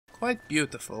quite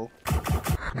beautiful.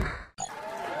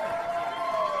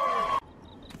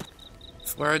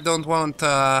 For I don't want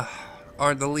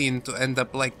Ardaline to end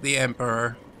up like the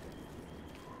Emperor.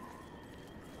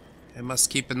 I must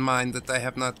keep in mind that I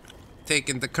have not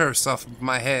taken the curse off of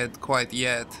my head quite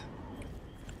yet.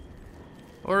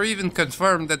 Or even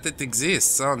confirmed that it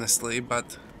exists, honestly,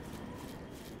 but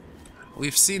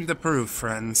we've seen the proof,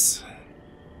 friends.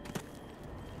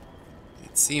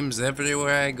 It seems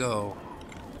everywhere I go,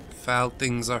 foul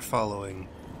things are following.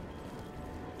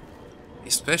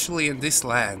 Especially in this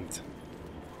land.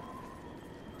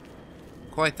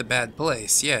 Quite a bad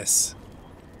place, yes.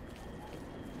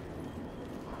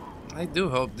 I do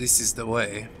hope this is the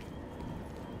way.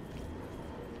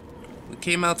 We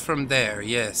came out from there,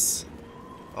 yes.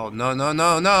 Oh, no, no,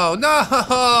 no, no,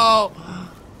 no!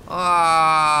 Ah!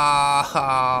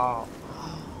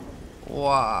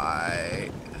 Why?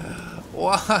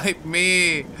 Why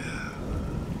me?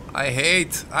 I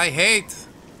hate.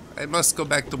 I must go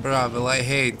back to Bravil, I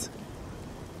hate.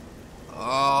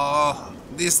 Oh,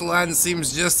 this land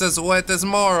seems just as wet as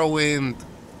Morrowind.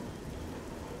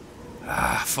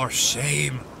 Ah, for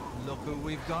shame. Look who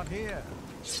we've got here.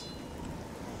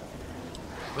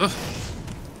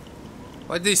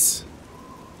 Why this?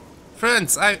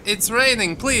 Friends, it's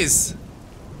raining, please.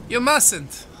 You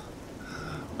mustn't.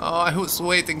 Oh, I was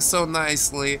waiting so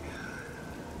nicely.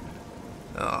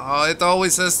 Oh, it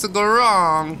always has to go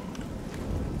wrong.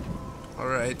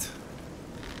 Alright.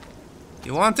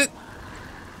 You want it?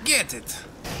 Get it.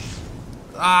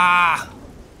 Ah!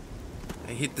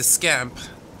 I hit the scamp.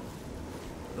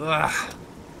 Ah.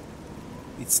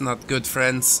 It's not good,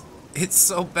 friends. It's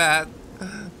so bad.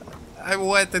 I'm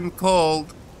wet and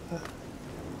cold.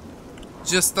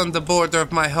 Just on the border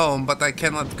of my home, but I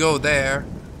cannot go there.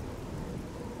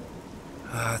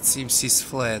 Ah, it seems he's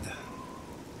fled.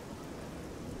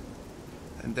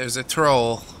 And there's a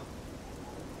troll.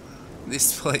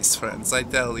 This place, friends, I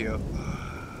tell you.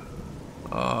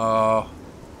 Oh.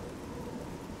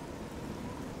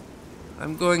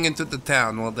 I'm going into the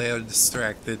town while they are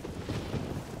distracted.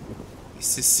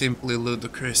 This is simply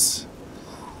ludicrous.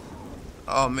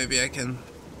 Oh, maybe I can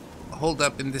hold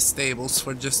up in the stables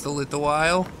for just a little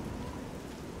while.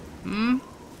 Hmm?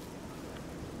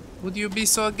 Would you be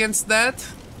so against that?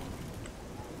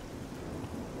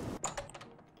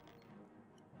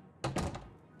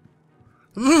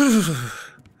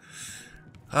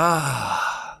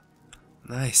 Ah,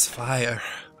 nice fire.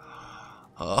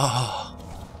 Oh,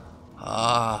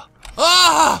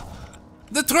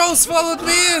 the trolls followed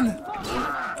me in.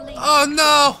 Oh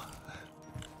no,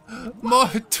 more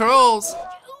trolls.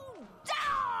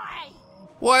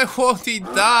 Why won't he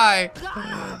die?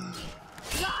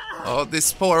 Oh,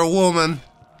 this poor woman.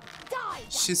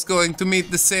 She's going to meet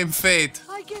the same fate.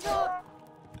 I give up.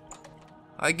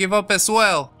 I give up as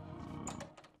well.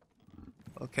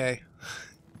 Okay.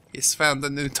 He's found a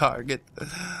new target.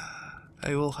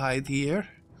 I will hide here.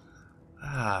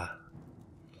 Ah.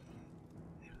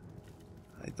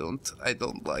 I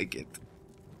don't like it.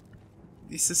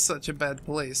 This is such a bad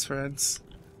place, friends.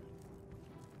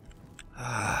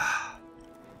 Ah.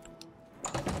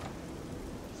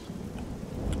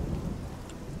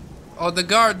 Oh, the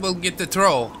guard will get the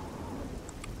troll.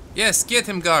 Yes, get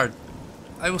him, guard.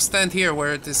 I will stand here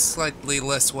where it is slightly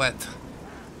less wet.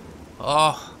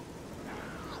 Oh.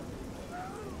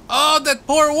 Oh, that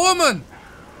poor woman!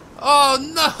 Oh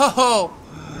no!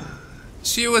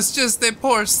 She was just a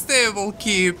poor stable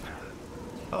keep.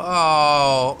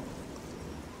 Oh.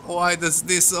 Why does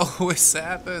this always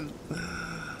happen?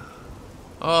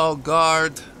 Oh,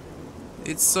 guard.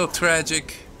 It's so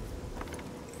tragic.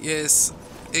 Yes,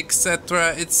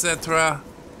 etc., etc.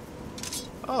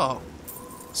 Oh.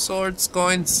 Swords,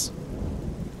 coins.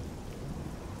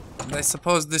 And I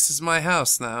suppose this is my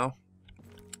house now.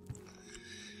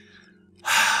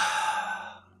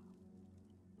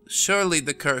 Surely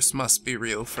the curse must be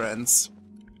real, friends.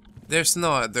 There's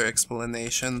no other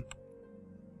explanation.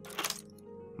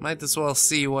 Might as well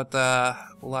see what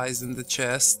lies in the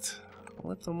chest. A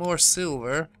little more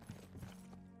silver.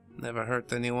 Never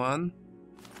hurt anyone.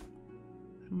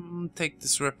 Take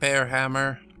this repair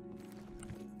hammer.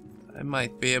 I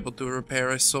might be able to repair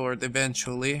a sword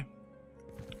eventually.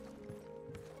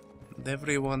 And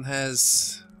everyone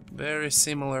has very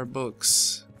similar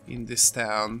books in this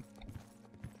town.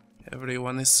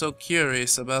 Everyone is so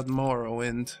curious about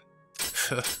Morrowind.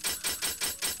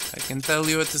 I can tell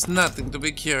you it is nothing to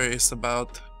be curious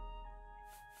about.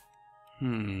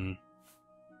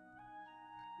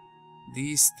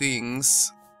 These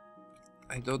things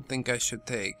I don't think I should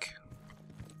take.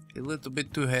 A little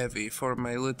bit too heavy for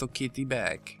my little kitty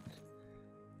bag.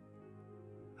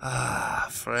 Ah,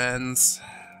 friends.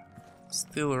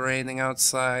 Still raining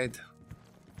outside.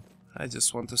 I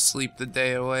just want to sleep the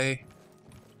day away.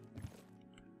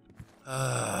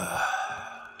 I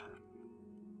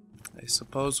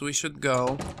suppose we should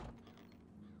go.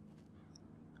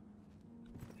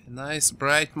 A nice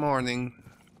bright morning,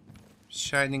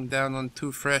 shining down on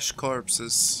 2 fresh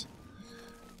corpses.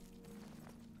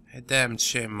 A damned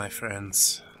shame, my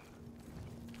friends.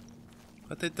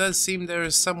 But it does seem there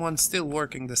is someone still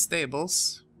working the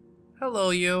stables. Hello,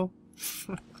 you.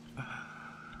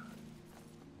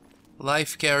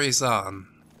 Life carries on.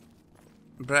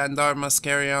 Bran'dar must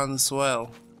carry on as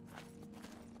well.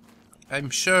 I'm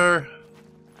sure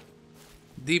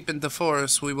deep in the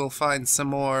forest we will find some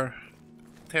more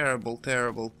terrible,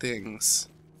 terrible things.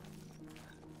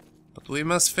 But we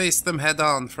must face them head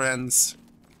on, friends.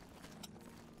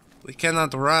 We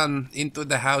cannot run into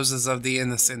the houses of the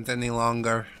innocent any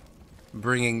longer,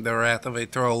 bringing the wrath of a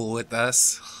troll with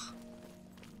us.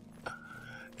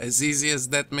 As easy as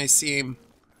that may seem.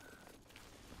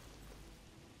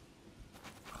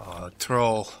 Oh,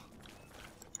 troll.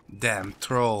 Damn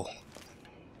troll.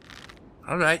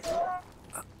 Alright.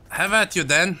 Have at you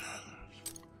then.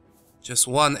 Just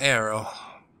 1 arrow.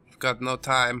 We've got no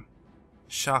time.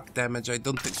 Shock damage I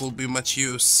don't think will be much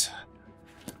use.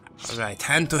 Alright,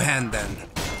 hand to hand then.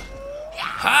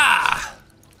 Ha!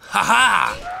 Ha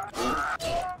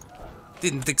ha!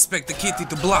 Didn't expect the kitty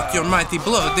to block your mighty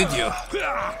blow, did you?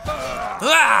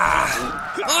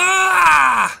 Ah!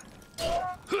 Ah!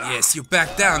 Yes, you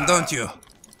back down, don't you?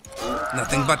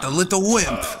 Nothing but a little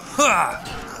wimp. Ha!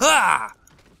 Ha!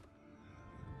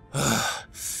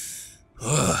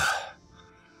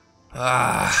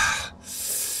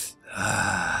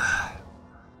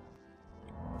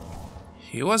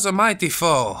 He was a mighty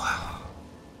foe,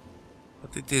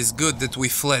 but it is good that we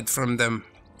fled from them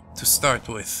to start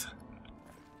with.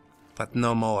 But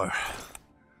no more.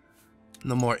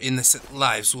 No more innocent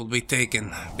lives will be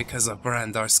taken because of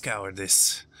Bran'dar's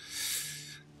cowardice.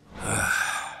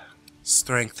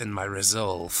 Strengthen my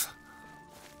resolve.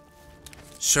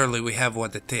 Surely we have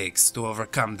what it takes to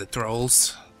overcome the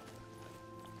trolls.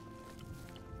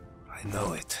 I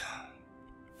know it.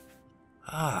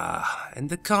 Ah, and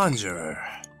the conjurer.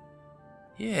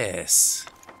 Yes.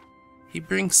 He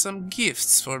brings some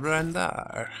gifts for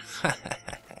Bran'dar.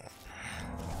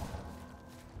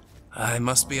 I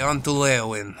must be on to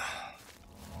Leowin.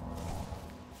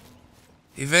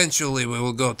 Eventually we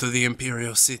will go to the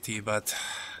Imperial City, but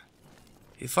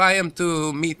if I am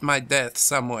to meet my death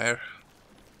somewhere,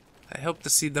 I hope to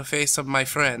see the face of my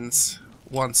friends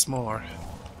once more.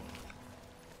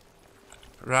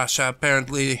 Rasha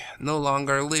apparently no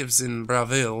longer lives in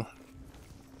Bravil,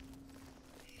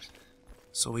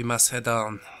 so we must head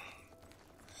on.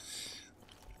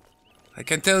 I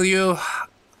can tell you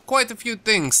quite a few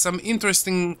things, some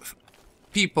interesting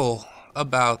people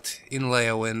about in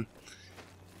Leowin.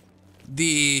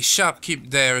 The shopkeep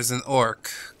there is an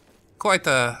orc, quite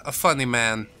a funny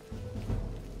man.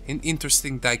 An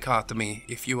interesting dichotomy,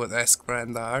 if you would ask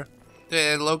Bran'dar.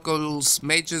 The locals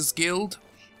Mages Guild,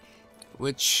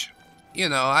 which, you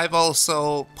know, I've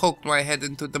also poked my head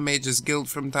into the Mages Guild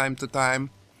from time to time.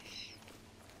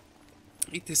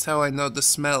 It is how I know the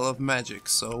smell of magic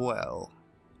so well.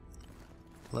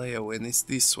 Leowin is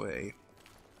this way.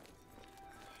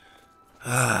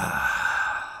 At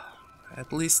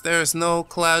least there's no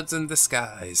clouds in the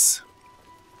skies.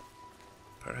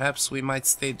 Perhaps we might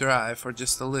stay dry for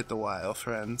just a little while,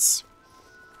 friends.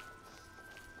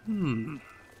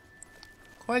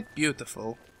 Quite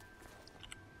beautiful.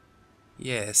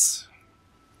 Yes.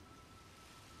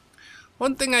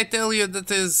 One thing I tell you that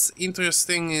is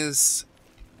interesting is,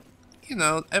 you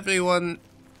know, everyone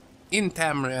in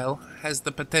Tamriel has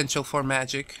the potential for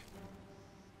magic.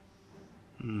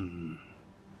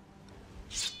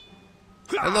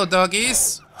 Hello,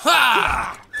 doggies.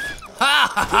 Ha!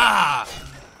 Ha ha ha!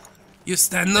 You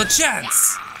stand no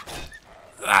chance.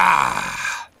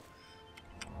 Ah!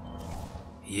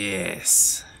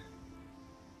 Yes.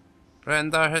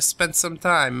 Bran'dar has spent some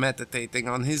time meditating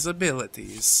on his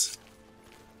abilities.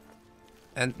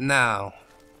 And now,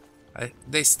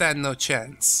 they stand no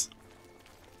chance.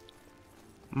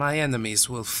 My enemies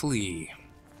will flee.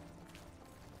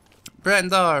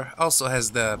 Bran'dar also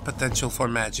has the potential for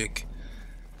magic.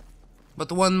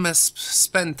 But one must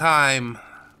spend time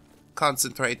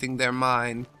concentrating their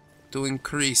mind to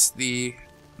increase the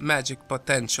magic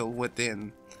potential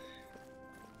within.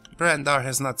 Bran'dar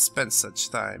has not spent such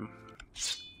time.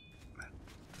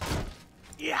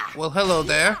 Well, hello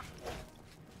there.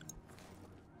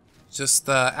 Just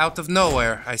out of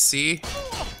nowhere, I see.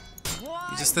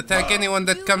 You just attack anyone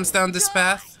that comes down this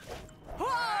path?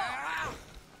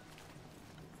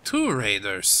 2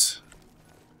 raiders.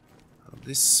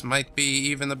 This might be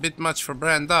even a bit much for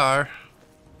Bran'dar.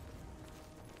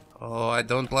 Oh, I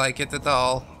don't like it at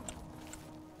all.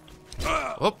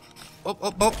 Up, up,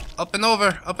 up, up, up and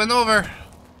over, up and over.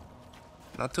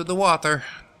 Not to the water.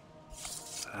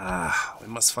 Ah, we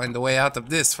must find a way out of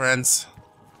this, friends.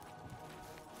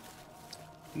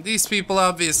 These people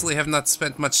obviously have not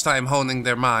spent much time honing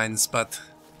their minds, but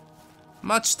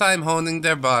much time honing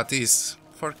their bodies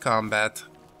for combat.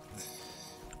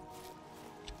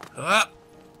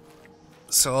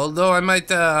 So although I might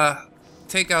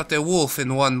take out a wolf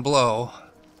in one blow,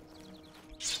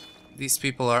 these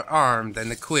people are armed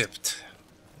and equipped.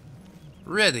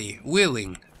 Ready,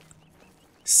 willing,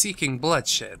 seeking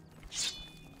bloodshed.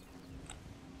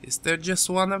 Is there just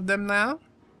one of them now?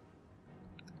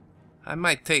 I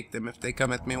might take them if they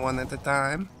come at me one at a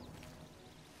time.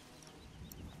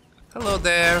 Hello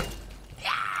there.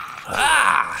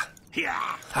 Ah!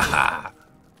 Haha!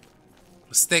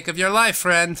 Mistake of your life,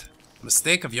 friend.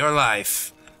 Mistake of your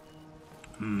life.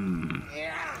 There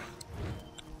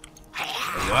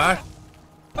you are.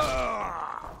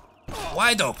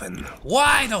 Wide open.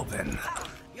 Wide open.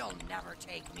 You'll never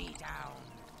take me down.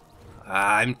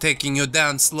 I'm taking you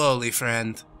down slowly,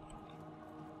 friend.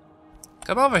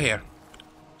 Come over here.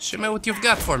 Show me what you've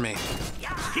got for me.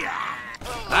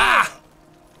 Ah!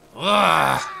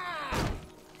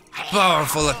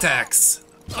 Powerful attacks.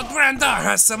 But Bran'dar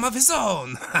has some of his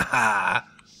own. Haha.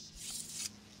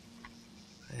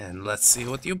 And let's see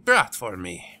what you brought for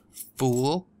me,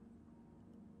 fool.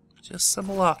 Just some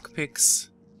lockpicks.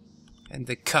 And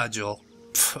a cudgel.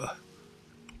 Pfft.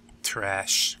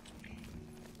 Trash.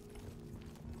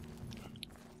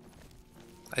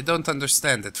 I don't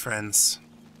understand it, friends.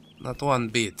 Not one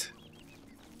bit.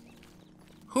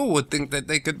 Who would think that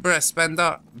they could best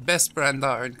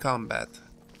Bran'dar in combat?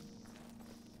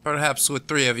 Perhaps with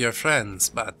 3 of your friends,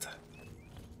 but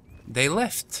they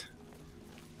left.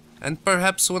 And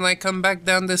perhaps when I come back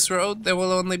down this road, there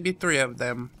will only be 3 of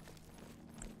them.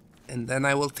 And then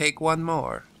I will take 1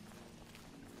 more.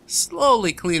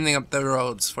 Slowly cleaning up the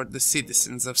roads for the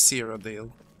citizens of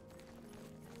Cyrodiil.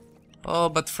 Oh,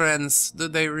 but friends, do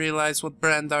they realize what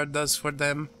Bran'dar does for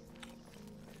them?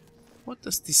 What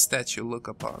does this statue look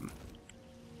upon?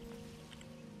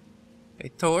 A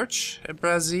torch? A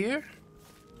brazier?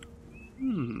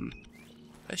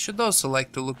 I should also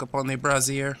like to look upon a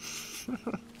brazier.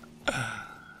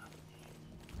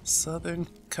 Southern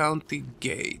County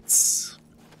Gates.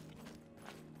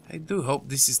 I do hope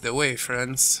this is the way,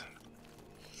 friends.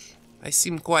 I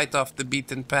seem quite off the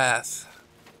beaten path.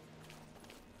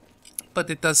 But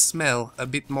it does smell a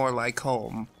bit more like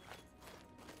home.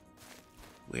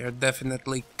 We are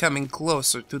definitely coming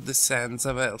closer to the sands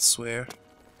of Elsweyr.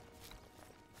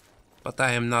 But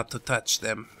I am not to touch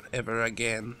them ever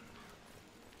again.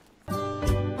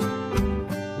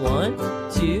 1,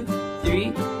 2,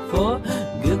 3, 4.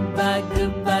 Goodbye,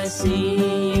 goodbye,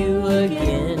 see you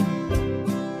again.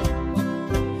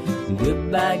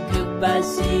 Goodbye, goodbye,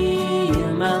 see you,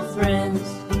 my friends.